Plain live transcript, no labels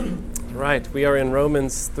Right, we are in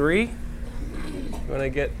Romans 3. You want to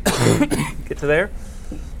get to there?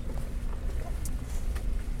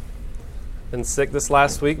 Been sick this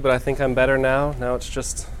last week, but I think I'm better now. Now it's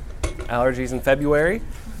just allergies in February,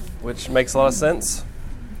 which makes a lot of sense.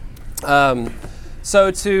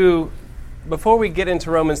 Before we get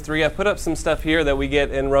into Romans 3, I put up some stuff here that we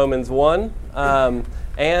get in Romans 1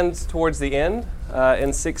 and towards the end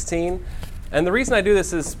in 16. And the reason I do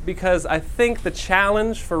this is because I think the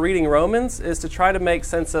challenge for reading Romans is to try to make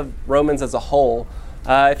sense of Romans as a whole.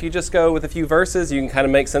 If you just go with a few verses, you can kind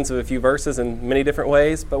of make sense of a few verses in many different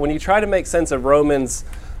ways. But when you try to make sense of Romans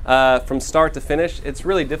from start to finish, it's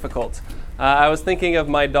really difficult. I was thinking of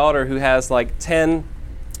my daughter who has like 10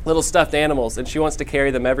 little stuffed animals, and she wants to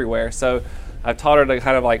carry them everywhere. So I've taught her to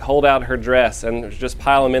kind of like hold out her dress and just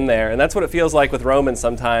pile them in there. And that's what it feels like with Romans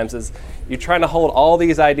sometimes, is you're trying to hold all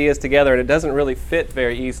these ideas together and it doesn't really fit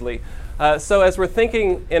very easily. So as we're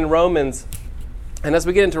thinking in Romans, and as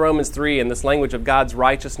we get into Romans 3 and this language of God's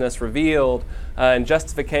righteousness revealed and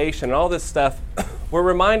justification and all this stuff, we're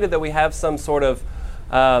reminded that we have some sort of,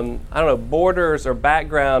 borders or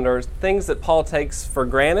background or things that Paul takes for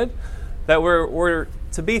granted, that we're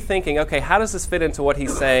to be thinking, okay, how does this fit into what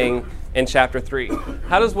he's saying in chapter 3?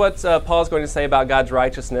 How does what Paul's going to say about God's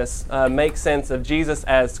righteousness make sense of Jesus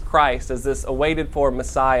as Christ, as this awaited for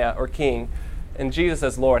Messiah or King, and Jesus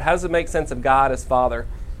as Lord? How does it make sense of God as Father?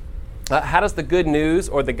 How does the good news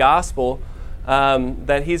or the gospel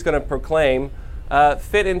that he's going to proclaim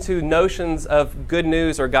fit into notions of good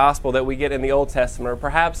news or gospel that we get in the Old Testament, or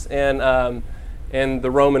perhaps in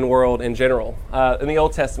the Roman world in general? In the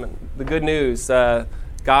Old Testament, the good news,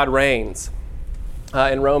 God reigns.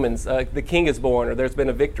 In Romans, the king is born, or there's been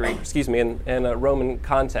a victory, in a Roman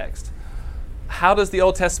context. How does the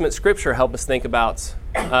Old Testament scripture help us think about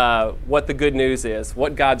what the good news is,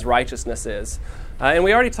 what God's righteousness is? And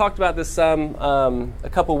we already talked about this a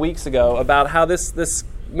couple weeks ago, about how this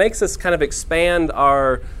makes us kind of expand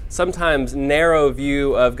our sometimes narrow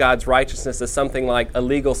view of God's righteousness as something like a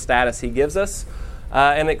legal status he gives us,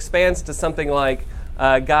 and expands to something like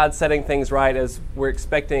God setting things right as we're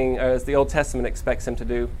expecting, or as the Old Testament expects him to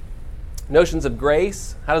do. Notions of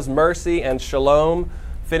grace, how does mercy and shalom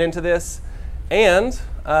fit into this? And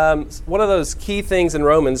one of those key things in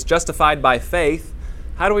Romans, justified by faith.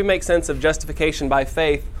 How do we make sense of justification by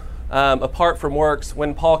faith apart from works,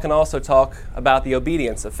 when Paul can also talk about the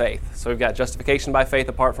obedience of faith? So we've got justification by faith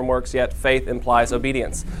apart from works, yet faith implies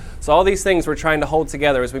obedience. So all these things we're trying to hold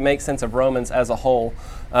together as we make sense of Romans as a whole,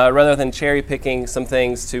 rather than cherry picking some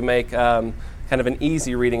things to make kind of an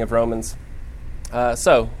easy reading of Romans.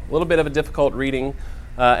 So a little bit of a difficult reading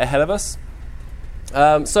ahead of us.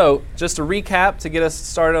 So just to recap, to get us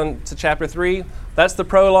started on to chapter 3, that's the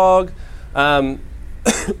prologue.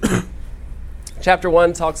 Chapter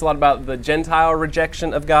 1 talks a lot about the Gentile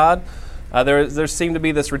rejection of God. There seemed to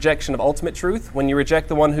be this rejection of ultimate truth. When you reject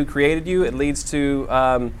the one who created you, it leads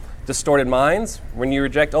to distorted minds. When you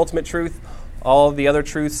reject ultimate truth, all of the other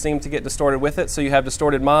truths seem to get distorted with it. So you have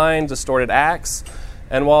distorted mind, distorted acts.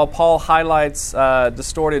 And while Paul highlights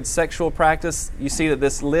distorted sexual practice, you see that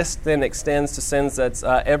this list then extends to sins that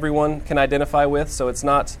everyone can identify with. So it's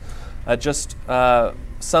not just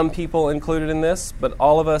some people included in this, but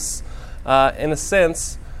all of us, in a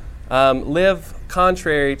sense, live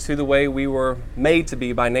contrary to the way we were made to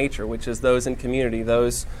be by nature, which is those in community,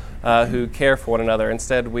 those who care for one another.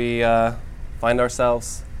 Instead, we find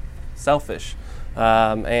ourselves selfish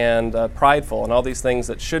and prideful and all these things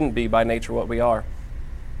that shouldn't be by nature what we are.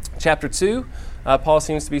 Chapter 2, Paul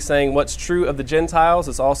seems to be saying what's true of the Gentiles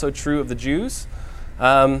is also true of the Jews.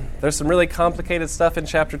 There's some really complicated stuff in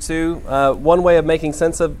chapter 2. One way of making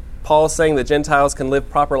sense of Paul saying that Gentiles can live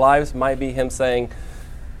proper lives might be him saying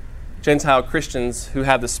Gentile Christians who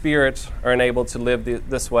have the Spirit are enabled to live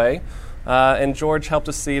this way. And George helped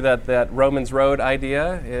us see that Romans Road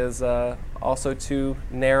idea is also too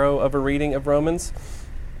narrow of a reading of Romans.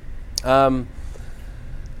 And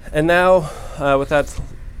now, with that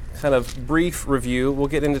kind of brief review, we'll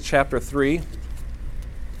get into chapter 3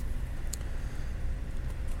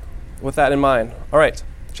 with that in mind. All right,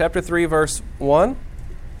 chapter 3, verse 1.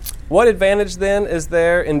 What advantage then is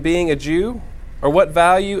there in being a Jew? Or what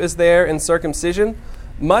value is there in circumcision?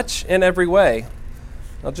 Much in every way.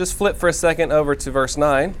 I'll just flip for a second over to verse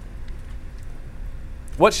 9.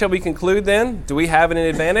 What shall we conclude then? Do we have an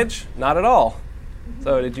advantage? Not at all.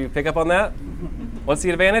 So did you pick up on that? What's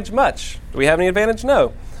the advantage? Much. Do we have any advantage?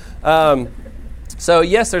 No. So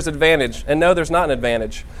yes, there's advantage, and no, there's not an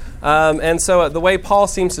advantage. And so the way Paul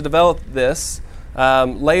seems to develop this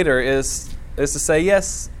later is to say,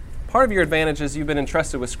 yes, part of your advantage is you've been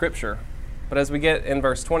entrusted with Scripture. but as we get in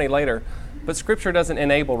verse 20 later, but Scripture doesn't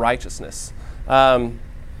enable righteousness. That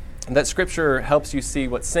Scripture helps you see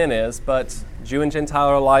what sin is, but Jew and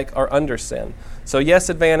Gentile alike are under sin. So yes,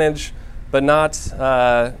 advantage, but not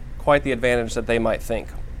quite the advantage that they might think.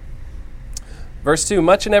 Verse 2,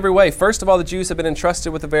 much in every way. First of all, the Jews have been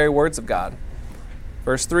entrusted with the very words of God.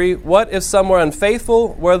 Verse 3, what if some were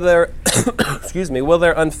unfaithful? Will their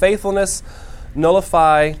unfaithfulness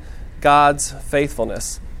nullify God's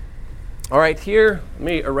faithfulness? All right, here, let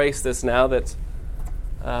me erase this now that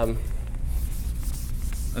I've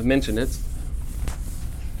mentioned it.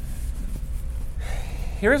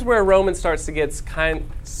 Here's where Romans starts to get kind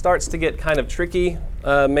of tricky,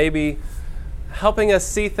 maybe helping us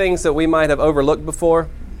see things that we might have overlooked before.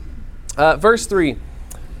 Verse 3,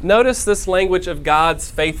 notice this language of God's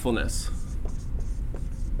faithfulness.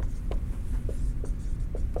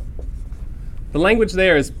 The language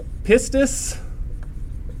there is pistis.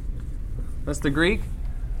 That's the Greek.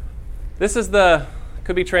 This is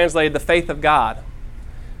could be translated the faith of God.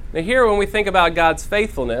 Now here, when we think about God's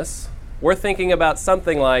faithfulness, we're thinking about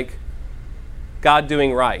something like God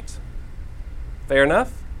doing right. Fair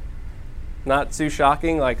enough? Not too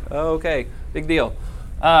shocking, like, oh, okay, big deal.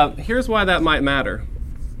 Here's why that might matter.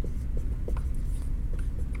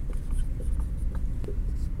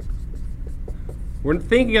 We're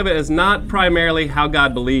thinking of it as not primarily how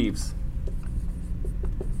God believes.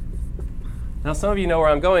 Now, some of you know where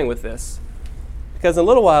I'm going with this, because in a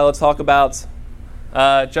little while I'll talk about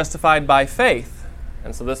justified by faith.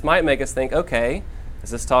 And so this might make us think, okay,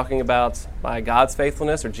 is this talking about by God's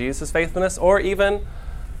faithfulness or Jesus' faithfulness or even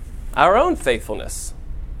our own faithfulness?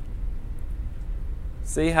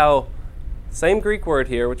 See how, same Greek word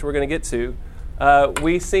here, which we're going to get to,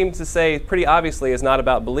 we seem to say pretty obviously is not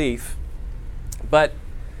about belief. But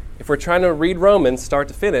if we're trying to read Romans start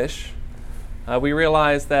to finish, we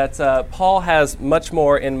realize that Paul has much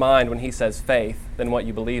more in mind when he says faith than what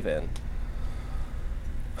you believe in.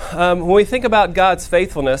 When we think about God's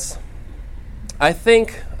faithfulness, I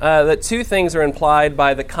think that two things are implied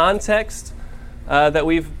by the context that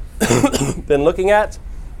we've been looking at.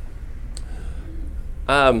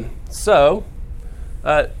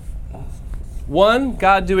 One,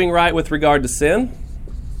 God doing right with regard to sin.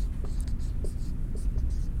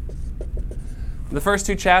 In the first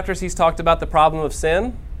two chapters, he's talked about the problem of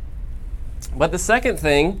sin. But the second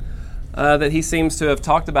thing that he seems to have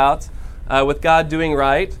talked about with God doing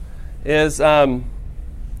right is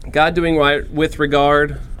God doing right with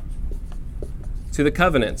regard to the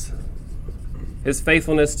covenant. His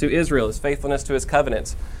faithfulness to Israel, his faithfulness to his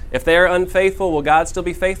covenant. If they are unfaithful, will God still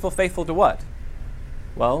be faithful? Faithful to what?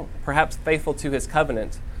 Well, perhaps faithful to his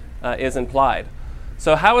covenant is implied.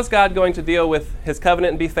 So how is God going to deal with his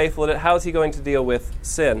covenant and be faithful to it? How is he going to deal with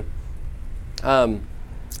sin?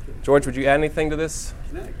 George, would you add anything to this?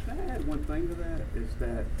 Can I add one thing to that? Is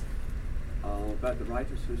that about the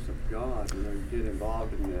righteousness of God, you get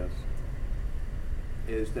involved in this,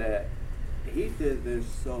 is that he did this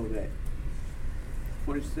so that,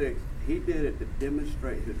 26, he did it to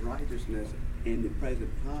demonstrate his righteousness in the present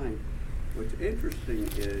time. What's interesting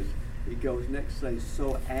is, he goes next to say,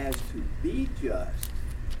 so as to be just,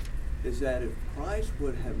 is that if Christ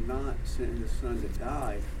would have not sent his son to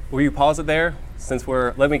die. Will you pause it there?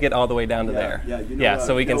 Let me get all the way down to there.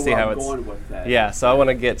 So we can see how it's going with that. Yeah, so I want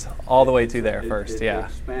to get all the way to there first. It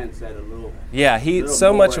expands that a little. Yeah,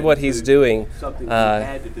 so much of what he's doing. Something he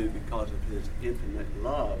had to do because of his infinite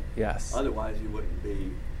love. Yes. Otherwise, he wouldn't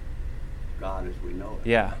be God as we know it.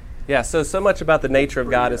 Yeah. So much about the nature of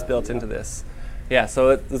God is built into this. Yeah,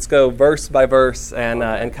 so let's go verse by verse and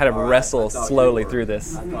kind of wrestle slowly through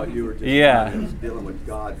this. I thought you were just dealing with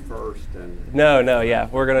God first. No,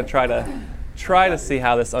 we're going to try to see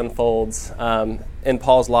how this unfolds in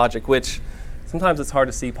Paul's logic, which sometimes it's hard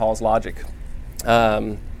to see Paul's logic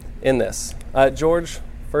in this. George,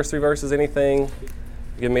 first three verses, anything?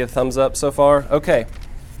 Give me a thumbs up so far. Okay.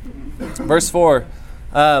 Verse 4.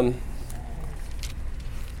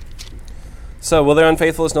 So, will their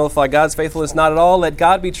unfaithfulness nullify God's faithfulness? Not at all. Let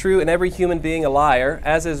God be true and every human being a liar,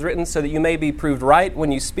 as is written, so that you may be proved right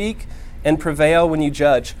when you speak and prevail when you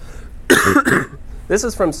judge. This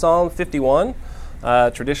is from Psalm 51.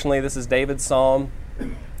 Traditionally, this is David's psalm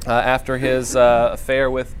after his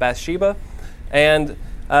affair with Bathsheba. And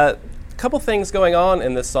a couple things going on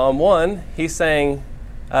in this psalm. One, he's saying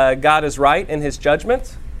God is right in his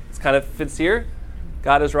judgment. It kind of fits here.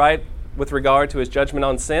 God is right with regard to his judgment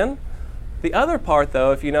on sin. The other part,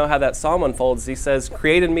 though, if you know how that psalm unfolds, he says,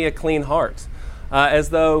 create in me a clean heart. As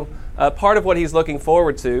though part of what he's looking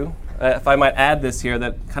forward to, if I might add this here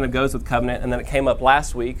that kind of goes with covenant and then it came up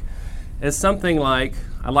last week, is something like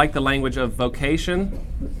I like the language of vocation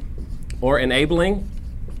or enabling.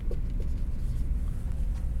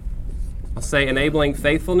 I'll say enabling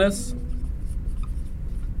faithfulness.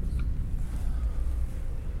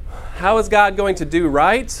 How is God going to do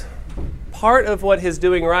right? Part of what his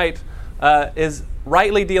doing right is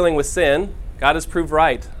rightly dealing with sin. God has proved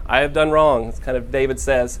right. I have done wrong, it's kind of David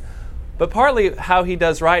says. But partly how he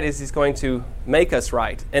does right is he's going to make us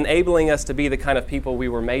right, enabling us to be the kind of people we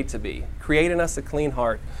were made to be, create in us a clean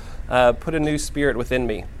heart, put a new spirit within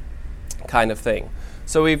me, kind of thing.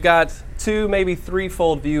 So we've got two, maybe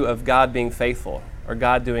threefold view of God being faithful, or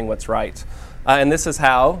God doing what's right. And this is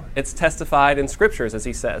how it's testified in scriptures, as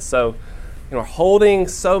he says. So, we're holding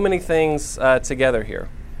so many things together here.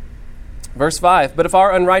 Verse 5, but if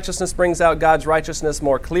our unrighteousness brings out God's righteousness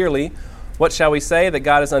more clearly, what shall we say? That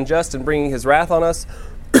God is unjust in bringing his wrath on us?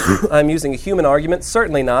 I'm using a human argument.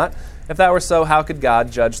 Certainly not. If that were so, how could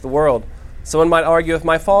God judge the world? Someone might argue, if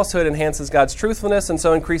my falsehood enhances God's truthfulness and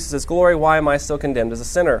so increases his glory, why am I still condemned as a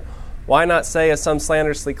sinner? Why not say, as some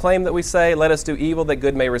slanderously claim that we say, let us do evil that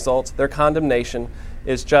good may result? Their condemnation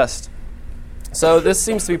is just. So this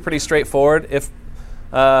seems to be pretty straightforward. If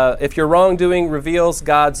your wrongdoing reveals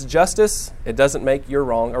God's justice, it doesn't make your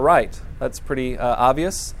wrong a right. That's pretty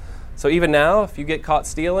obvious. So even now, if you get caught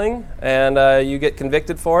stealing and you get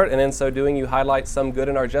convicted for it, and in so doing you highlight some good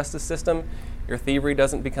in our justice system, your thievery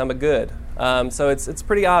doesn't become a good. So it's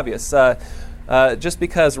pretty obvious. Just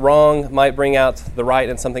because wrong might bring out the right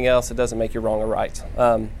in something else, it doesn't make your wrong a right.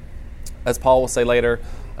 As Paul will say later,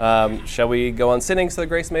 shall we go on sinning so that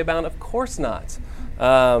grace may abound? Of course not.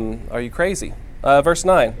 Are you crazy? Verse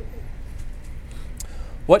 9.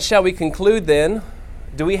 What shall we conclude then?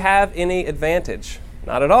 Do we have any advantage?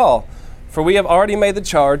 Not at all. For we have already made the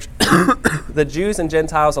charge that Jews and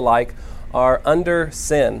Gentiles alike are under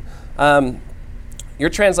sin. Your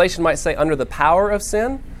translation might say under the power of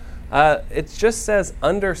sin. It just says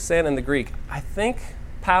under sin in the Greek. I think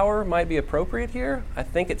power might be appropriate here. I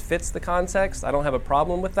think it fits the context. I don't have a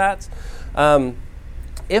problem with that.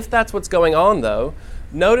 If that's what's going on, though,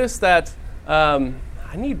 notice that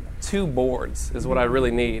I need 2 boards is what I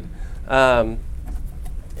really need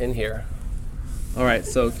in here. All right,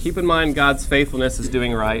 so keep in mind God's faithfulness is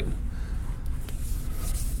doing right.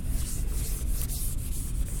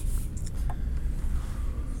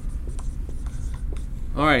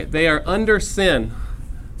 All right, they are under sin.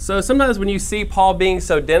 So sometimes when you see Paul being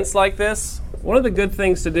so dense like this, one of the good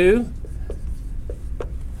things to do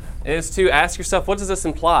is to ask yourself, what does this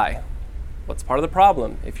imply? What's part of the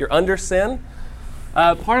problem? If you're under sin,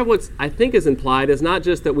 part of what I think is implied is not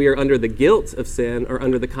just that we are under the guilt of sin or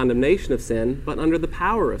under the condemnation of sin, but under the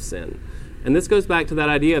power of sin. And this goes back to that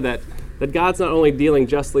idea that God's not only dealing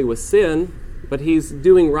justly with sin, but he's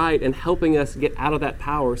doing right and helping us get out of that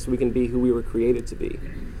power so we can be who we were created to be.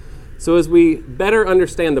 So as we better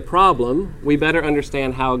understand the problem, we better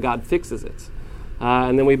understand how God fixes it.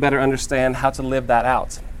 And then we better understand how to live that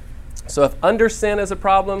out. So if under sin is a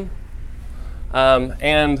problem,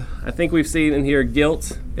 and I think we've seen in here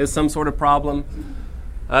guilt is some sort of problem,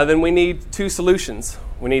 then we need 2 solutions.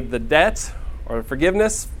 We need the debt or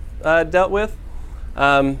forgiveness dealt with,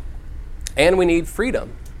 and we need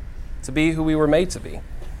freedom to be who we were made to be.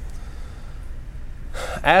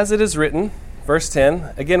 As it is written, verse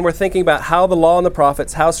 10, again, we're thinking about how the law and the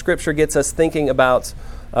prophets, how Scripture gets us thinking about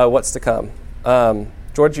what's to come.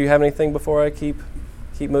 George, do you have anything before I keep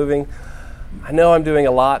moving? I know I'm doing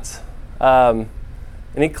a lot.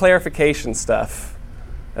 Any clarification stuff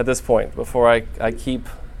at this point before I keep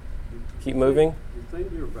moving? The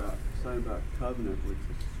thing you're saying about covenant, which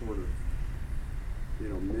is sort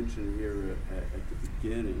of mentioned here at the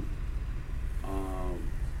beginning,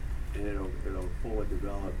 and it'll fully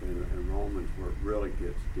develop in Romans where it really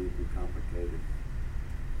gets deep and complicated.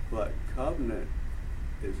 But covenant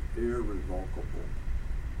is irrevocable.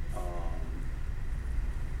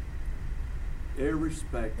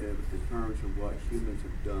 Irrespective in terms of what humans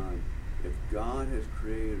have done, if God has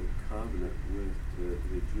created a covenant with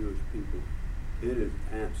the Jewish people, it is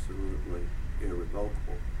absolutely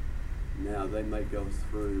irrevocable. Now, they may go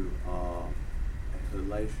through a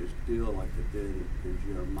hellacious deal like they did in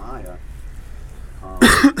Jeremiah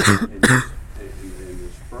in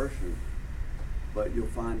this version, but you'll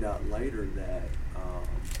find out later that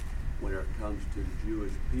when it comes to the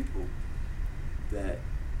Jewish people, that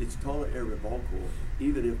it's totally irrevocable,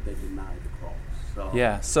 even if they deny the cross. So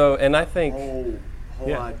yeah. So, and I think whole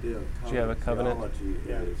idea of covenant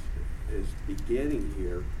theology is beginning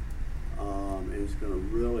here, and it's going to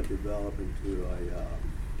really develop into a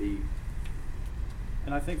deep.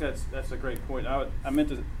 And I think that's a great point. I meant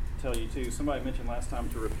to tell you too. Somebody mentioned last time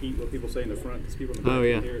to repeat what people say in the front because people in the back Oh,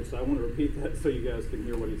 yeah. can hear it. So I want to repeat that so you guys can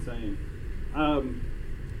hear what he's saying.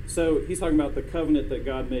 So he's talking about the covenant that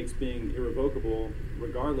God makes being irrevocable,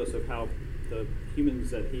 regardless of how the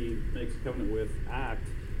humans that he makes a covenant with act.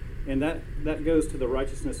 And that goes to the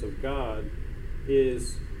righteousness of God.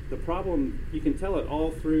 Is the problem, you can tell it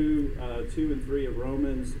all through 2 and 3 of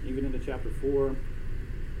Romans, even into chapter 4.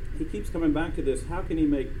 He keeps coming back to this. How can he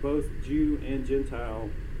make both Jew and Gentile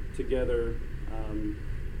together?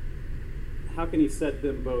 How can he set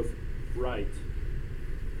them both right?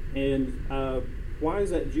 And why does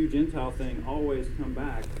that Jew-Gentile thing always come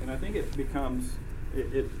back? And I think it becomes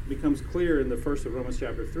clear in the first of Romans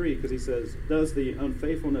chapter 3, because he says, does the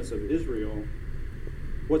unfaithfulness of Israel,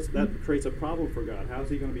 that creates a problem for God? How is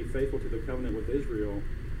he going to be faithful to the covenant with Israel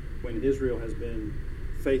when Israel has been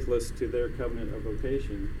faithless to their covenant of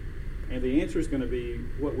vocation? And the answer is going to be,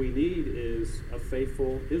 what we need is a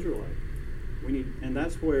faithful Israelite. And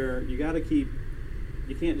that's where you got to keep,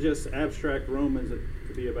 you can't just abstract Romans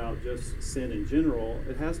to be about just sin in general.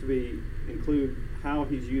 It has to include how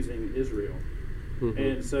he's using Israel. Mm-hmm.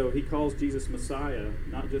 And so he calls Jesus Messiah,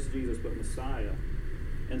 not just Jesus, but Messiah.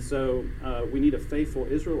 And so we need a faithful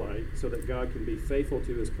Israelite so that God can be faithful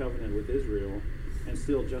to his covenant with Israel and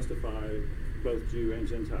still justify both Jew and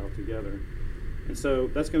Gentile together. And so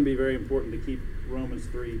that's going to be very important to keep Romans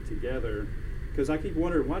 3 together, because I keep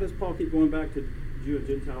wondering, why does Paul keep going back to Jew and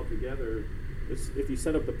Gentile together? If you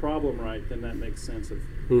set up the problem right, then that makes sense of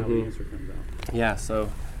how the answer comes out. Yeah, so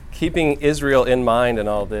keeping Israel in mind in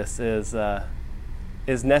all this is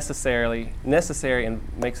necessary and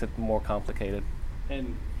makes it more complicated.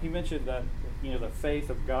 And he mentioned that, the faith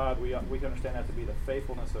of God, we can understand that to be the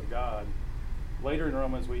faithfulness of God. Later in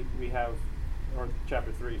Romans, we have, or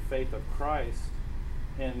chapter 3, faith of Christ,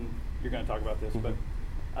 and you're going to talk about this, but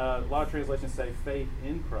a lot of translations say faith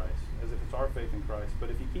in Christ, as if it's our faith in Christ. But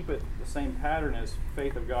if you keep it the same pattern as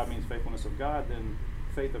faith of God means faithfulness of God, then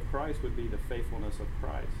faith of Christ would be the faithfulness of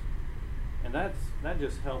Christ. And that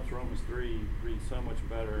just helps Romans 3 read so much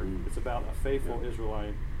better. It's about a faithful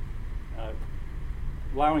Israelite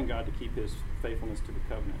allowing God to keep his faithfulness to the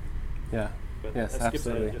covenant. Yeah. But yes, I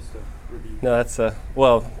absolutely. that just to review. No, that's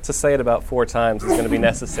to say it about 4 times is going to be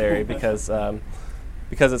necessary because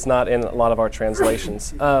it's not in a lot of our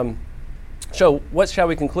translations. So what shall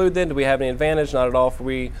we conclude then? Do we have any advantage? Not at all, for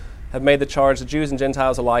we have made the charge that Jews and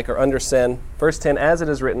Gentiles alike are under sin. Verse 10, as it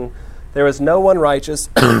is written, there is no one righteous,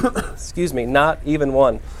 not even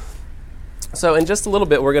one. So in just a little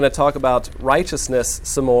bit, we're going to talk about righteousness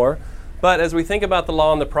some more. But as we think about the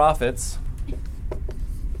law and the prophets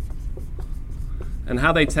and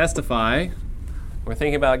how they testify, we're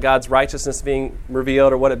thinking about God's righteousness being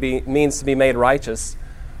revealed, or what it means to be made righteous.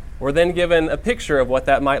 We're then given a picture of what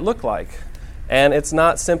that might look like. And it's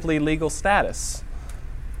not simply legal status.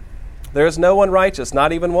 There is no one righteous,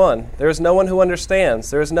 not even one. There is no one who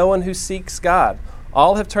understands. There is no one who seeks God.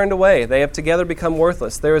 All have turned away. They have together become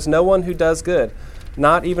worthless. There is no one who does good,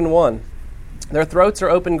 not even one. Their throats are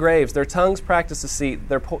open graves. Their tongues practice deceit.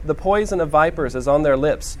 The poison of vipers is on their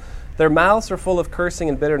lips. Their mouths are full of cursing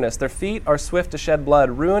and bitterness. Their feet are swift to shed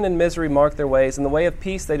blood. Ruin and misery mark their ways. In the way of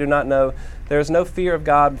peace they do not know. There is no fear of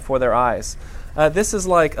God before their eyes. This is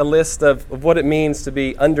like a list of what it means to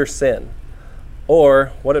be under sin,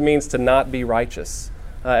 or what it means to not be righteous,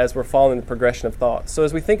 as we're following the progression of thought. So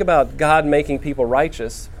as we think about God making people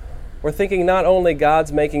righteous, we're thinking not only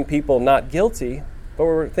God's making people not guilty, but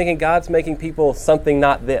we're thinking God's making people something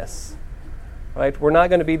not this. Right? We're not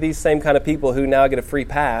going to be these same kind of people who now get a free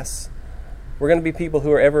pass. We're going to be people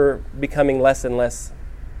who are ever becoming less and less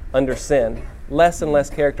under sin, less and less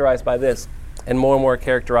characterized by this, and more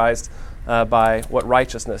characterized by what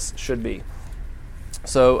righteousness should be.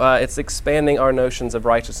 So it's expanding our notions of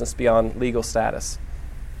righteousness beyond legal status.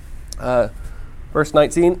 Verse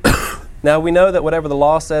 19, now we know that whatever the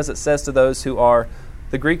law says, it says to those who are,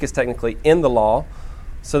 the Greek is technically in the law,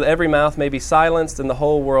 so that every mouth may be silenced and the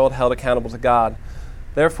whole world held accountable to God.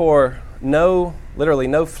 Therefore, no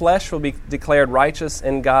flesh will be declared righteous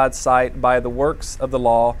in God's sight by the works of the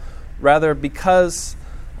law,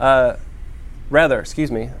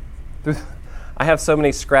 I have so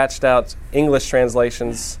many scratched out English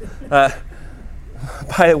translations. By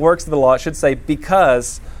the works of the law, it should say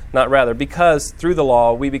because through the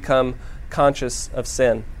law we become conscious of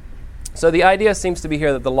sin. So the idea seems to be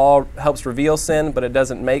here that the law helps reveal sin, but it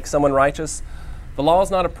doesn't make someone righteous. The law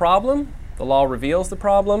is not a problem. The law reveals the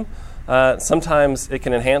problem. Sometimes it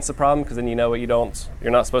can enhance the problem because then you know what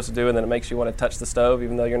you're not supposed to do, and then it makes you want to touch the stove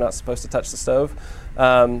even though you're not supposed to touch the stove,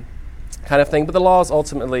 kind of thing. But the law is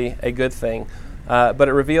ultimately a good thing. but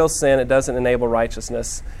it reveals sin. It doesn't enable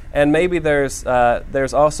righteousness. And maybe there's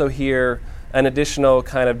also here an additional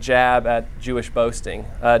kind of jab at Jewish boasting.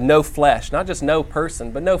 No flesh, not just no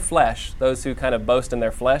person, but no flesh. Those who kind of boast in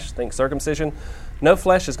their flesh, think circumcision. No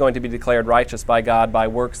flesh is going to be declared righteous by God by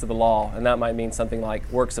works of the law, and that might mean something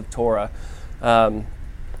like works of Torah.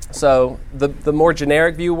 So the more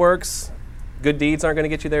generic view works, good deeds aren't going to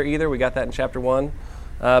get you there either. We got that in chapter 1.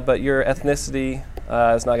 But your ethnicity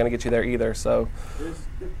is not going to get you there either. So,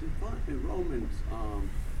 in Romans,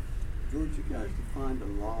 George, you guys define the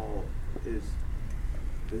law.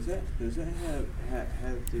 Does that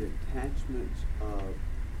have the attachments of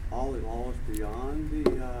all the laws beyond the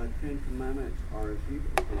Ten Commandments, or is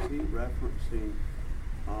he referencing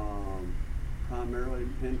primarily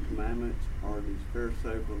Ten Commandments, or these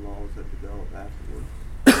Pharisaical laws that develop afterwards?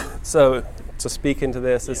 So to speak into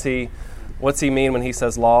this, what's he mean when he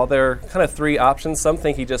says law? There are kind of three options. Some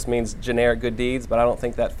think he just means generic good deeds, but I don't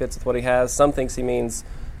think that fits with what he has. Some thinks he means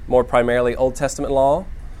more primarily Old Testament law,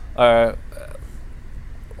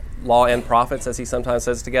 law and prophets, as he sometimes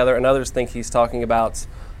says together. And others think he's talking about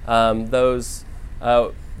those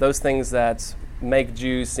things that make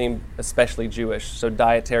Jews seem especially Jewish. So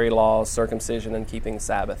dietary laws, circumcision, and keeping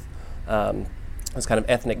Sabbath. Those kind of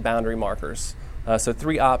ethnic boundary markers. So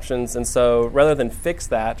three options, and so rather than fix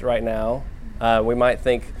that right now, we might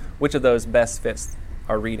think which of those best fits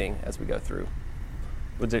our reading as we go through.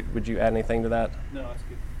 Would you add anything to that? No, that's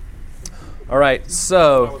good. All right,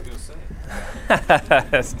 so... That's what I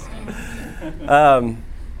was going to say.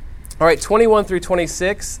 All right, 21 through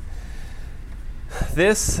 26.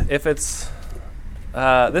 This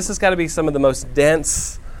has got to be some of the most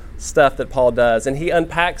dense stuff that Paul does, and he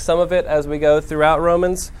unpacks some of it as we go throughout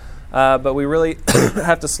Romans. But we really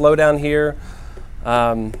have to slow down here.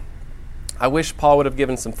 I wish Paul would have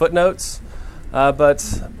given some footnotes,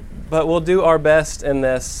 but we'll do our best in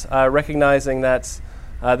this, recognizing that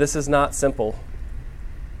this is not simple.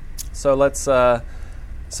 So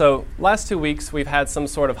so last 2 weeks we've had some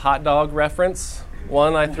sort of hot dog reference.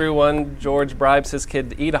 One, I threw one. George bribes his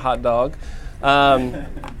kid to eat a hot dog.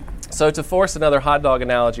 So to force another hot dog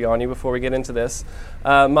analogy on you before we get into this,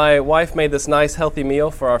 my wife made this nice healthy meal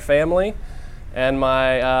for our family, and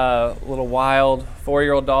my little wild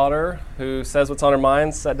 4-year-old daughter, who says what's on her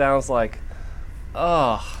mind, sat down and was like,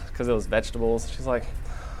 oh, because it was vegetables. She's like,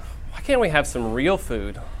 why can't we have some real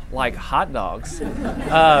food, like hot dogs?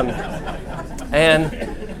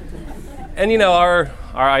 And you know, our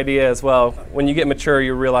idea as well, when you get mature,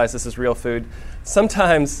 you realize this is real food.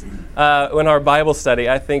 Sometimes in our Bible study,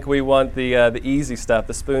 I think we want the easy stuff,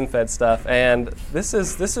 the spoon-fed stuff, and this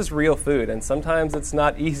is real food, and sometimes it's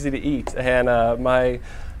not easy to eat. And I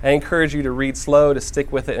encourage you to read slow, to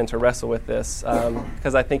stick with it, and to wrestle with this,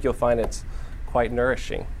 because I think you'll find it quite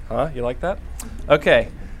nourishing. Huh? You like that? Okay,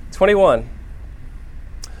 21.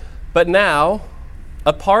 But now,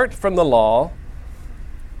 apart from the law,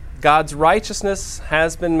 God's righteousness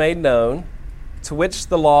has been made known, to which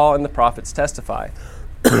the law and the prophets testify.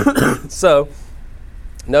 So,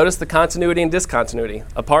 notice the continuity and discontinuity.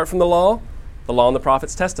 Apart from the law and the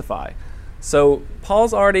prophets testify. So,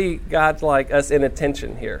 Paul's already got us in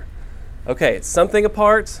attention here. Okay, it's something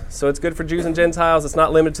apart, so it's good for Jews and Gentiles. It's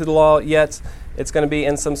not limited to the law, yet it's going to be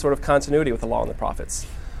in some sort of continuity with the law and the prophets.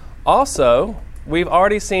 Also, we've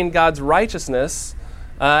already seen God's righteousness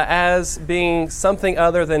as being something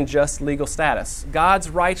other than just legal status. God's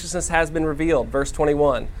righteousness has been revealed, verse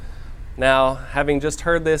 21. Now, having just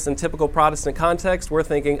heard this in typical Protestant context, we're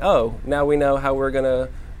thinking, oh, now we know how we're going to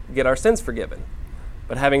get our sins forgiven.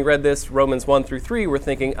 But having read this, Romans 1 through 3, we're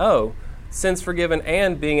thinking, oh, sins forgiven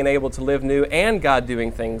and being enabled to live new and God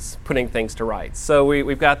doing things, putting things to rights. So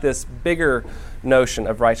we've got this bigger notion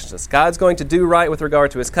of righteousness. God's going to do right with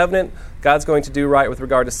regard to his covenant. God's going to do right with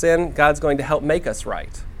regard to sin. God's going to help make us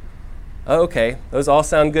right. Okay, those all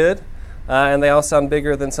sound good, and they all sound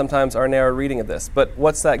bigger than sometimes our narrow reading of this. But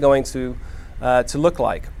what's that going to look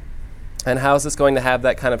like? And how is this going to have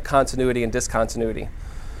that kind of continuity and discontinuity?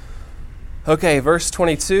 Okay, verse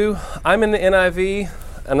 22. I'm in the NIV,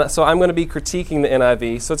 and so I'm going to be critiquing the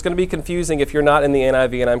NIV. So it's going to be confusing if you're not in the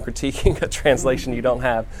NIV and I'm critiquing a translation you don't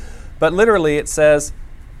have. But literally it says,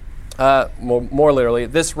 more literally,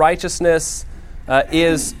 this righteousness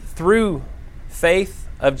is through faith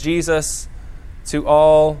of Jesus to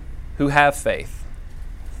all who have faith.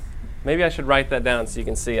 Maybe I should write that down so you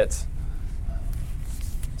can see it.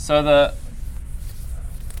 So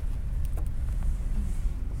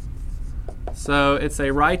it's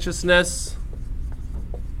a righteousness.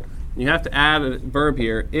 You have to add a verb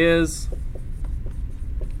here, is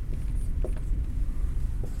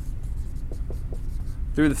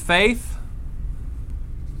through the faith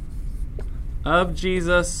of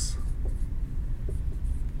Jesus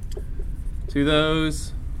to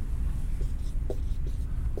those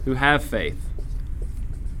who have faith.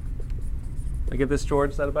 Did I get this,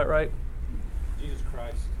 George? Is that about right? Jesus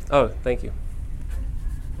Christ. Oh, thank you.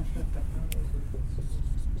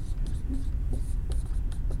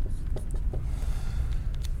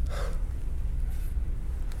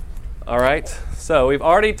 All right, so we've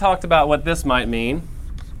already talked about what this might mean.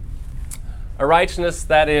 A righteousness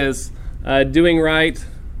that is doing right.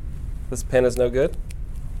 This pen is no good.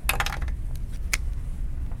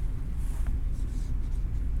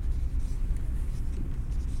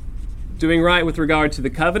 Doing right with regard to the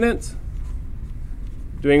covenant,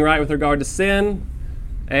 doing right with regard to sin,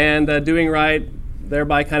 and doing right,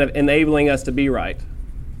 thereby kind of enabling us to be right.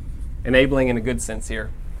 Enabling in a good sense here.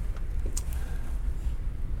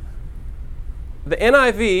 The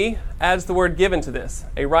NIV adds the word given to this.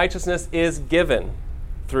 A righteousness is given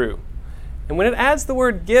through. And when it adds the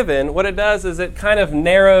word given, what it does is it kind of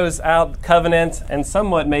narrows out covenant and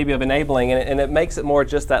somewhat maybe of enabling, and it makes it more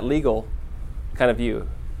just that legal kind of view.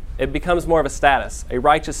 It becomes more of a status. A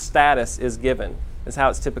righteous status is given, is how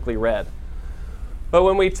it's typically read. But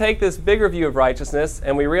when we take this bigger view of righteousness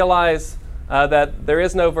and we realize that there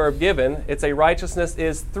is no verb given, it's a righteousness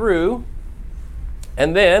is through,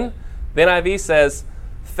 and then the NIV says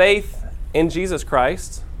faith in Jesus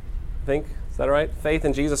Christ. I think, is that right? Faith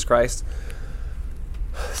in Jesus Christ.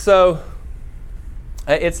 So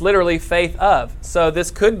it's literally faith of. So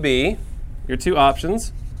this could be your two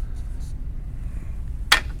options.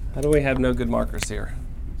 How do we have no good markers here?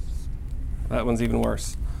 That one's even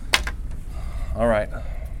worse. All right.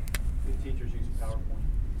 Good teachers use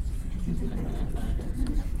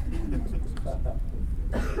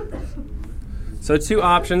PowerPoint. So two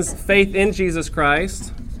options, faith in Jesus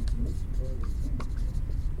Christ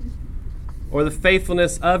or the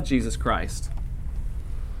faithfulness of Jesus Christ.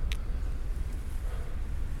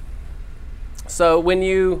 So when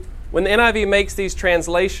the NIV makes these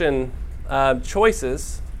translation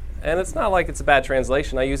choices, and it's not like it's a bad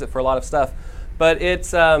translation, I use it for a lot of stuff, but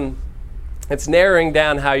it's narrowing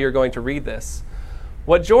down how you're going to read this.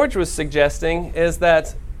 What George was suggesting is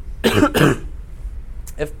that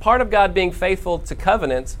if part of God being faithful to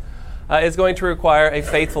covenant is going to require a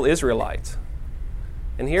faithful Israelite.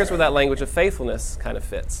 And here's where that language of faithfulness kind of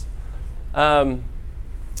fits.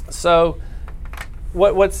 So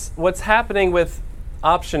what's happening with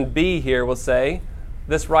option B here, we'll say,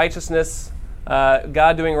 this righteousness,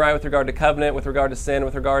 God doing right with regard to covenant, with regard to sin,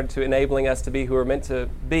 with regard to enabling us to be who we're meant to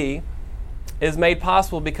be, is made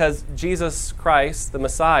possible because Jesus Christ, the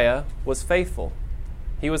Messiah, was faithful.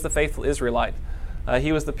 He was the faithful Israelite.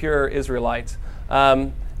 He was the pure Israelite.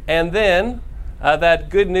 And then that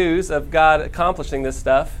good news of God accomplishing this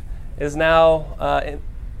stuff is now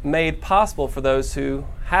made possible for those who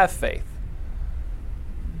have faith.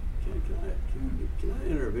 Can I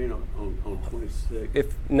intervene on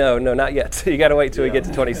 26? No, not yet. You got to wait till we get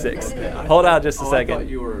to 26. Hold out just a second. I thought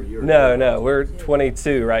you were No, we're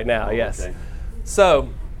 22 right now, yes. Okay. So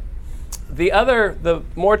the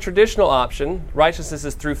more traditional option, righteousness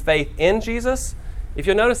is through faith in Jesus. If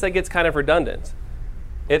you'll notice, that gets kind of redundant.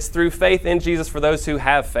 It's through faith in Jesus for those who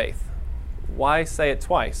have faith. Why say it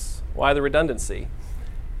twice? Why the redundancy?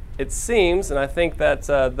 It seems, and I think that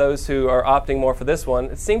those who are opting more for this one,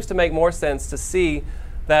 it seems to make more sense to see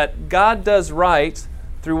that God does right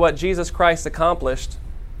through what Jesus Christ accomplished,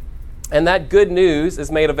 and that good news is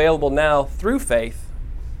made available now through faith.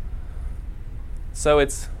 So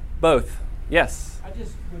it's both. Yes? I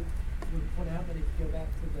just would point out that if you go back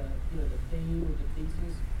to the theme or the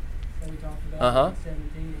thesis that we talked about,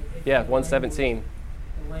 117. Yeah, 117.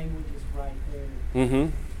 The language is right there Mm-hmm.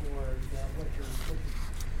 for what you're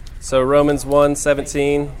So Romans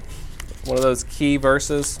 1:17, one of those key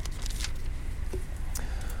verses.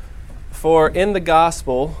 For in the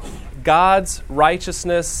gospel, God's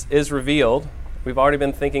righteousness is revealed. We've already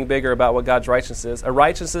been thinking bigger about what God's righteousness is. A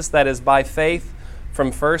righteousness that is by faith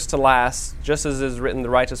from first to last, just as it is written, the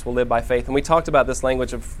righteous will live by faith. And we talked about this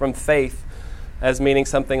language of from faith as meaning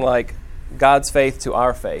something like God's faith to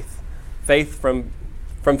our faith. Faith from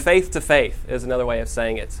faith to faith is another way of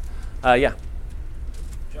saying it. Yeah.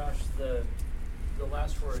 Josh, the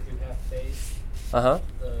last word, who have faith, Uh-huh.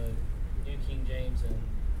 the New King James and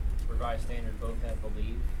Revised Standard both have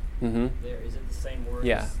believe. Mm-hmm. There, is it the same word?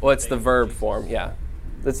 Yeah. as Well, it's the faith verb Jesus form. Yeah.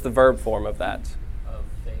 It's the verb form of that. Of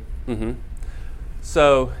faith. Mm-hmm.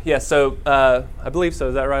 So, yeah, I believe so.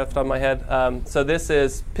 Is that right off the top of my head? So this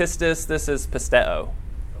is pistis, this is pisteo.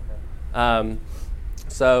 Okay.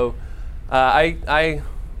 I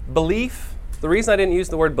belief, the reason I didn't use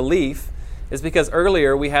the word belief is because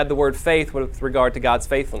earlier we had the word faith with regard to God's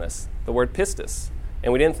faithfulness, the word pistis.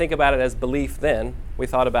 And we didn't think about it as belief then. We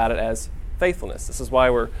thought about it as faithfulness. This is why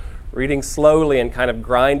we're reading slowly and kind of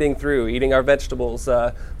grinding through, eating our vegetables,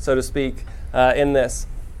 so to speak, in this.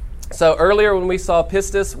 So earlier when we saw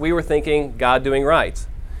pistis, we were thinking God doing right.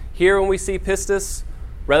 Here when we see pistis,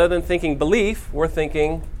 rather than thinking belief, we're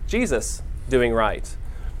thinking Jesus doing right.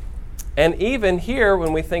 And even here,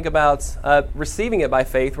 when we think about receiving it by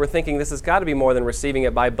faith, we're thinking this has got to be more than receiving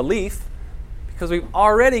it by belief, because we've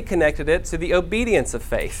already connected it to the obedience of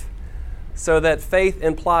faith. So that faith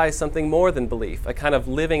implies something more than belief, a kind of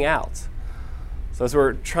living out. So as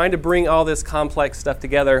we're trying to bring all this complex stuff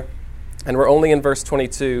together, and we're only in verse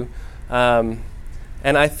 22, and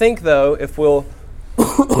I think, though, if we'll...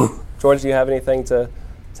 George, do you have anything to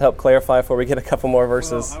help clarify before we get a couple more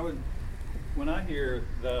verses? Well, when I hear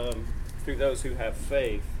through those who have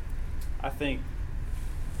faith, I think,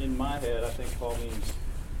 in my head, I think Paul means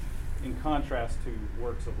in contrast to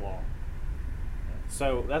works of law.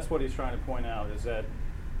 So that's what he's trying to point out, is that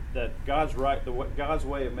God's God's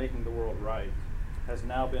way of making the world right has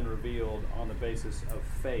now been revealed on the basis of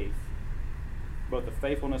faith, both the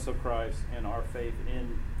faithfulness of Christ and our faith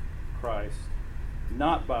in Christ,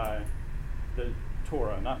 not by the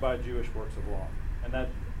Torah, not by Jewish works of law. And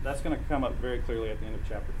that's going to come up very clearly at the end of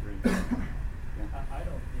chapter 3. I don't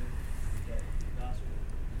think that the gospel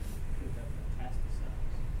could have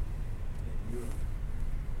metastasized in Europe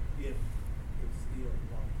if it still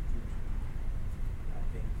belonged to Jews. I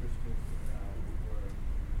think Christians were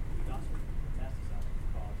the gospel metastasized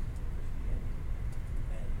because of Christianity,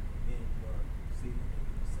 and men were seemingly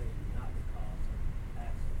saved not because of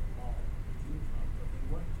acts of the law of the Jews, but they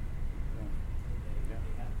weren't Jews. They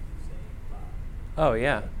have to be saved by. Oh,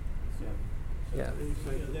 yeah. Yeah. There's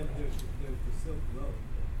the Silk Road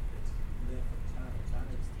that's led from China.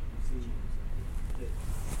 China receives that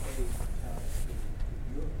trade from China to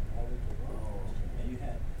Europe, all over the world. And you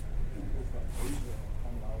had people from Asia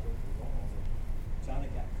coming all over the world. China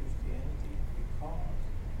got Christianity because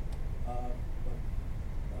of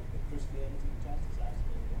the Christianity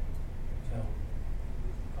metastasized in Rome. So it was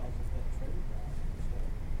because of that trade route. So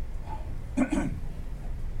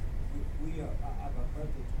I've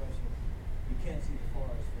heard the expression, you can't see the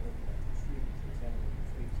forest for looking at the trees, examining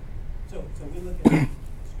the trees. So we look at the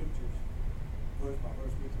scriptures verse by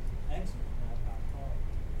verse, which is excellent, not by Paul.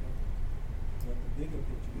 But the bigger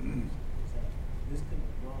picture is that this couldn't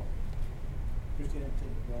have grown. Christianity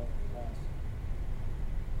couldn't have grown unless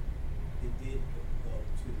it did go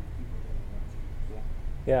to people that were not Jews.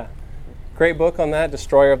 Yeah. Great book on that,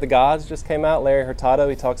 Destroyer of the Gods, just came out. Larry Hurtado,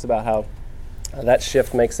 he talks about how that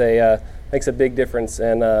shift makes a big difference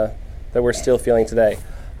and that we're still feeling today.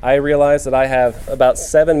 I realize that I have about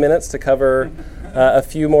 7 minutes to cover a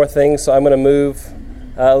few more things, so I'm going to move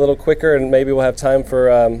a little quicker, and maybe we'll have time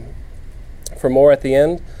for more at the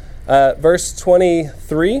end. Verse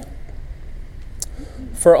 23,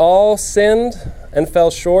 for all sinned and fell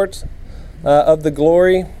short of the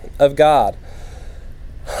glory of God.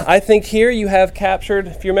 I think here you have captured,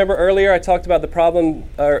 if you remember earlier, I talked about the problem,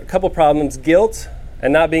 or a couple problems, guilt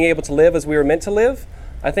and not being able to live as we were meant to live.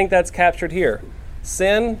 I think that's captured here.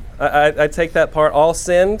 Sin, I take that part, all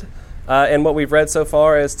sinned, and what we've read so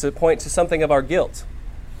far is to point to something of our guilt.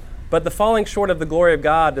 But the falling short of the glory of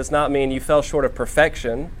God does not mean you fell short of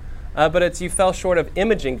perfection, but it's you fell short of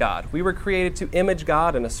imaging God. We were created to image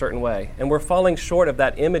God in a certain way, and we're falling short of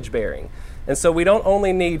that image bearing. And so we don't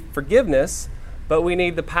only need forgiveness, but we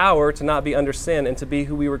need the power to not be under sin and to be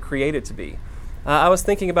who we were created to be. I was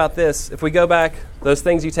thinking about this. If we go back, those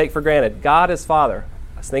things you take for granted. God is Father.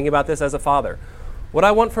 I was thinking about this as a father. What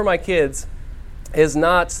I want for my kids is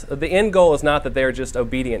not, the end goal is not that they're just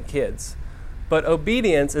obedient kids, but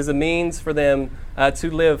obedience is a means for them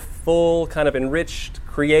to live full, kind of enriched,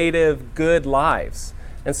 creative, good lives.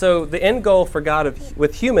 And so the end goal for God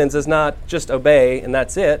with humans is not just obey and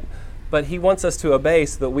that's it, but He wants us to obey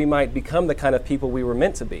so that we might become the kind of people we were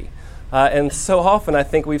meant to be. And so often I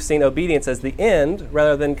think we've seen obedience as the end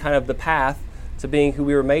rather than kind of the path to being who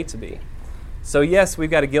we were made to be. So yes,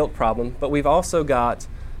 we've got a guilt problem, but we've also got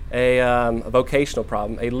a vocational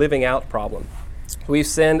problem, a living out problem. We've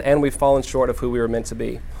sinned and we've fallen short of who we were meant to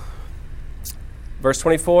be. Verse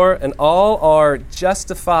 24, and all are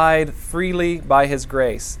justified freely by His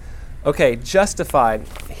grace. Okay, justified.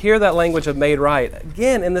 Hear that language of made right.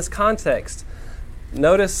 Again, in this context,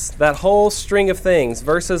 notice that whole string of things,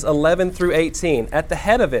 verses 11 through 18. At the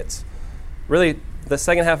head of it, really the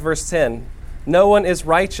second half of verse 10, no one is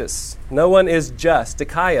righteous. No one is just,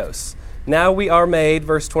 dikaios. Now we are made,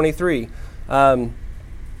 verse 23, verse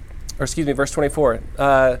 24.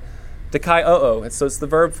 Dikaio, so it's the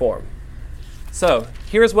verb form. So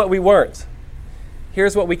here's what we weren't.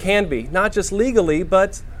 Here's what we can be, not just legally,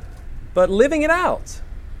 but living it out.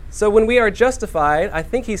 So when we are justified, I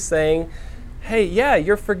think he's saying, hey, yeah,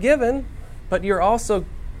 you're forgiven, but you're also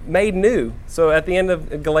made new. So at the end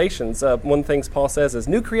of Galatians, one of the things Paul says is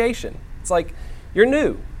new creation. It's like you're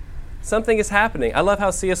new. Something is happening. I love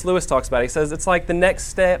how C.S. Lewis talks about it. He says it's like the next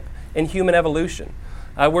step in human evolution.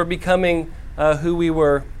 We're becoming who we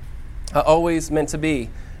were always meant to be.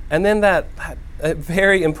 And then that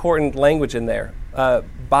very important language in there,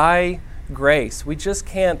 by grace. We just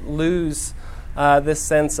can't lose this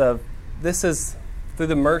sense of this is through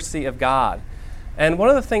the mercy of God. And one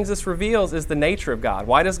of the things this reveals is the nature of God.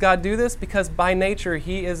 Why does God do this? Because by nature,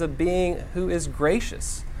 he is a being who is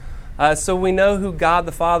gracious. So we know who God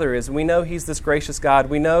the Father is. We know he's this gracious God.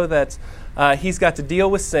 We know that he's got to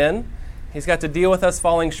deal with sin. He's got to deal with us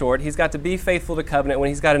falling short. He's got to be faithful to covenant when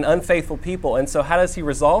he's got an unfaithful people. And so how does he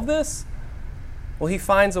resolve this? Well, he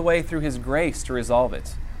finds a way through his grace to resolve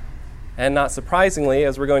it. And not surprisingly,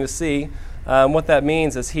 as we're going to see, what that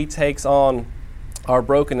means is he takes on our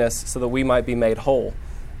brokenness so that we might be made whole.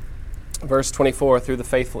 Verse 24, through the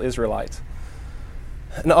faithful Israelite.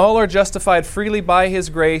 And all are justified freely by his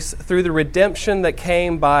grace through the redemption that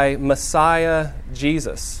came by Messiah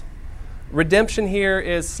Jesus. Redemption here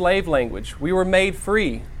is slave language. We were made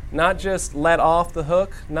free, not just let off the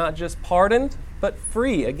hook, not just pardoned, but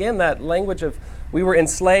free. Again, that language of we were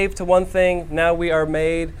enslaved to one thing, now we are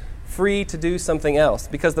made free to do something else.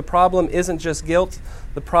 Because the problem isn't just guilt,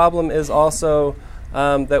 the problem is also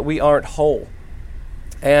that we aren't whole.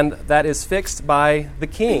 And that is fixed by the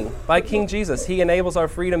King, by King Jesus. He enables our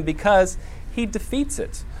freedom because he defeats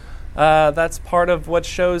it. That's part of what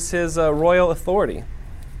shows his royal authority.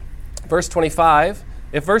 Verse 25,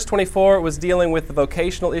 if verse 24 was dealing with the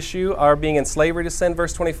vocational issue, our being in slavery to sin,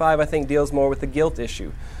 verse 25 I think deals more with the guilt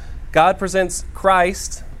issue. God presents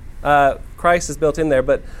Christ. Christ is built in there,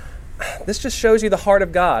 but this just shows you the heart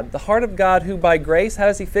of God. The heart of God who by grace, how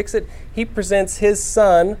does he fix it? He presents his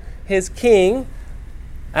Son, his King,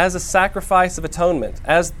 as a sacrifice of atonement,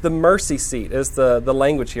 as the mercy seat is the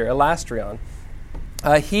language here, elastrion.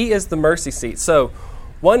 He is the mercy seat. So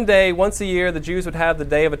one day, once a year, the Jews would have the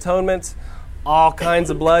Day of Atonement. All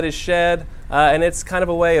kinds of blood is shed, and it's kind of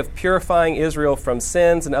a way of purifying Israel from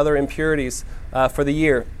sins and other impurities for the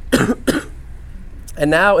year. And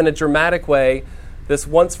now, in a dramatic way, this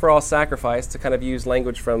once-for-all sacrifice, to kind of use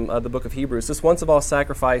language from the book of Hebrews, this once-for-all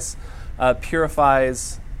sacrifice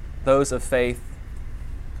purifies those of faith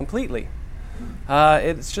completely.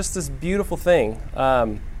 It's just this beautiful thing,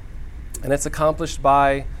 and it's accomplished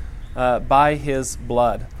by his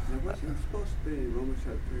blood. Now, what's supposed to be in Romans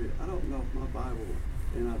chapter 3, I don't know if my Bible,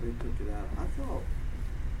 NIV took it out. I thought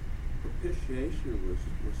propitiation was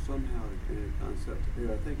somehow a concept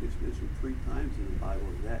here. I think it's mentioned 3 times in the Bible,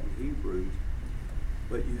 that in Hebrews.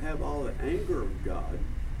 But you have all the anger of God,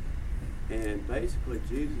 and basically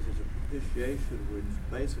Jesus is a propitiation,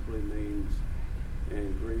 which basically means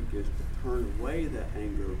in Greek is to turn away the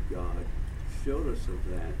anger of God, shield us of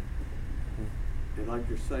that. And like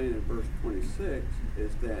you're saying in verse 26,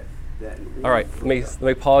 is that all right, let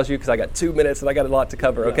me pause you because I got 2 minutes and I got a lot to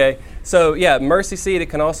cover, okay? So yeah, mercy seat, it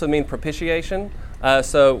can also mean propitiation.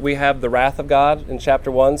 So we have the wrath of God in chapter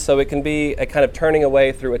 1, so it can be a kind of turning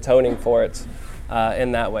away through atoning for it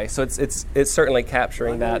in that way. So it's certainly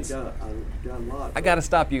capturing that. I got to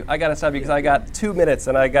stop you because I got 2 minutes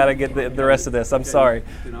and I got to get the rest of this. I'm sorry.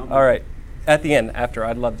 All right, at the end, after,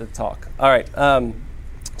 I'd love to talk. All right,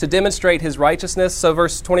 to demonstrate his righteousness, so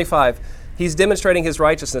verse 25, he's demonstrating his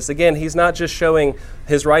righteousness. Again, he's not just showing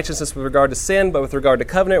his righteousness with regard to sin, but with regard to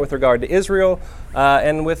covenant, with regard to Israel,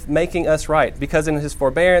 and with making us right. Because in his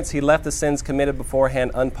forbearance, he left the sins committed beforehand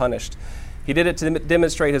unpunished. He did it to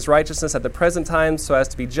demonstrate his righteousness at the present time so as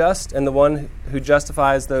to be just and the one who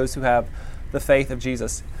justifies those who have the faith of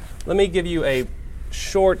Jesus. Let me give you a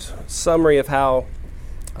short summary of how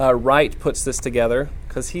Wright puts this together,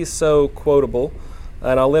 because he's so quotable,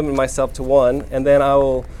 and I'll limit myself to one, and then I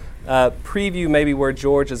will preview maybe where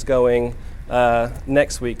George is going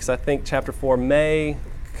next week, because I think chapter 4 may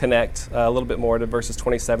connect a little bit more to verses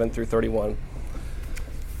 27 through 31.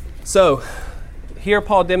 So, here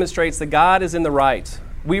Paul demonstrates that God is in the right.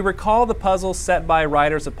 We recall the puzzle set by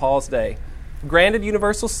writers of Paul's day. Granted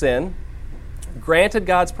universal sin, granted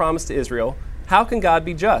God's promise to Israel, how can God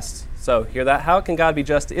be just? So, hear that. How can God be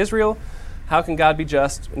just to Israel? How can God be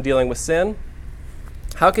just in dealing with sin?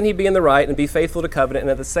 How can he be in the right and be faithful to covenant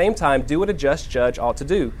and at the same time do what a just judge ought to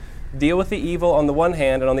do? Deal with the evil on the one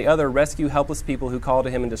hand and on the other rescue helpless people who call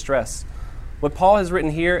to him in distress. What Paul has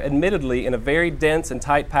written here, admittedly in a very dense and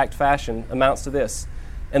tight-packed fashion, amounts to this.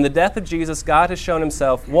 In the death of Jesus, God has shown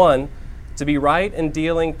himself, 1, to be right in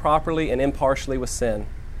dealing properly and impartially with sin.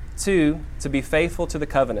 2, to be faithful to the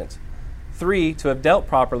covenant. 3, to have dealt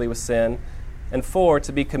properly with sin. And 4,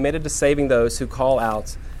 to be committed to saving those who call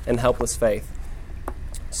out in helpless faith.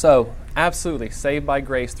 So, absolutely, saved by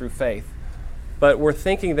grace through faith. But we're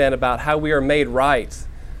thinking then about how we are made right,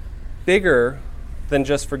 bigger than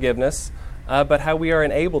just forgiveness, but how we are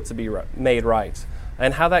enabled to be made right,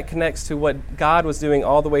 and how that connects to what God was doing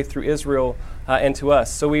all the way through Israel and to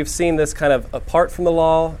us. So we've seen this kind of apart from the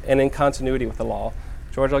law and in continuity with the law.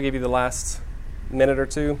 George, I'll give you the last minute or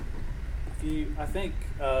two. I think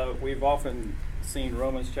we've often seen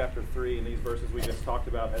Romans chapter 3 and these verses we just talked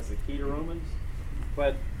about as the key to Romans,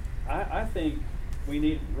 but I think we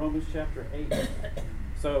need Romans chapter 8.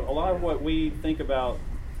 So a lot of what we think about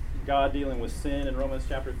God dealing with sin in Romans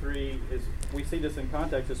chapter 3 is, we see this in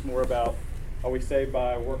context, it's more about, are we saved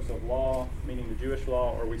by works of law, meaning the Jewish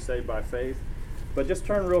law, or are we saved by faith? But just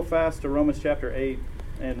turn real fast to Romans chapter 8,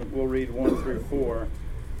 and we'll read 1 through 4.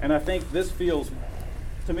 And I think this feels,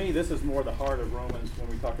 to me, this is more the heart of Romans when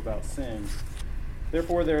we talk about sin.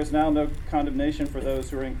 Therefore, there is now no condemnation for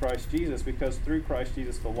those who are in Christ Jesus, because through Christ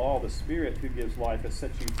Jesus, the law of the Spirit who gives life has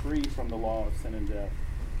set you free from the law of sin and death.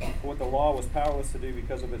 For what the law was powerless to do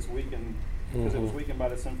because it was weakened by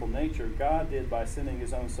the sinful nature, God did by sending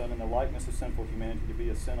his own Son in the likeness of sinful humanity to be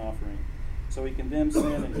a sin offering. So he condemned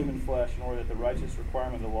sin in human flesh in order that the righteous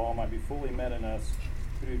requirement of the law might be fully met in us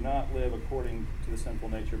who do not live according to the sinful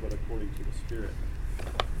nature, but according to the Spirit.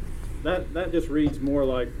 That just reads more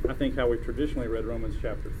like, I think, how we've traditionally read Romans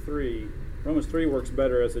chapter 3. Romans 3 works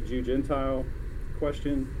better as a Jew-Gentile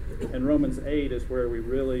question, and Romans 8 is where we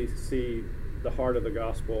really see the heart of the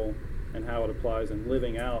gospel and how it applies in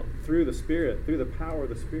living out through the Spirit, through the power of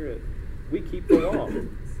the Spirit. We keep the law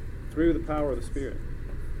through the power of the Spirit.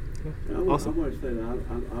 Awesome. I want to say that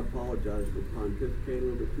I apologize for pontificating a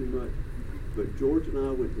little bit too much, but George and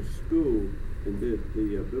I went to school and did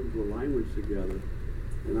the biblical language together,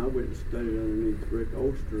 and I went and studied underneath Rick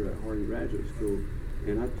Oster at Harding Graduate School,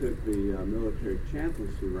 and I took the military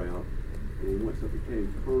chaplaincy route, and once I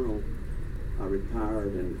became colonel, I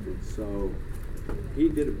retired, and so he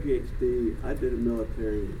did a PhD, I did a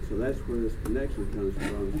military, so that's where this connection comes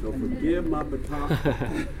from. So forgive my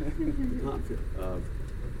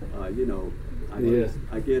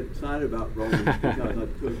I get excited about Romans because I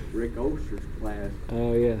took Rick Oster's class.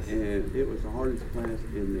 Oh, yes. And it was the hardest class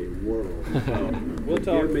in the world. So We'll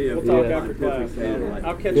talk after class.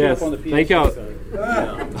 I'll catch you up on the PhD. Thank y'all.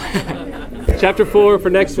 Chapter 4 for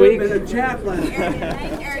next week. Been a chaplain.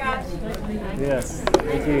 Yes.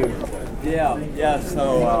 Thank you. Yeah.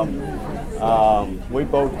 So we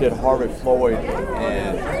both did Harvard Floyd,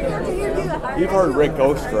 and you've heard Rick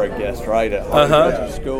Oster, I guess, right, at Harvard Graduate School.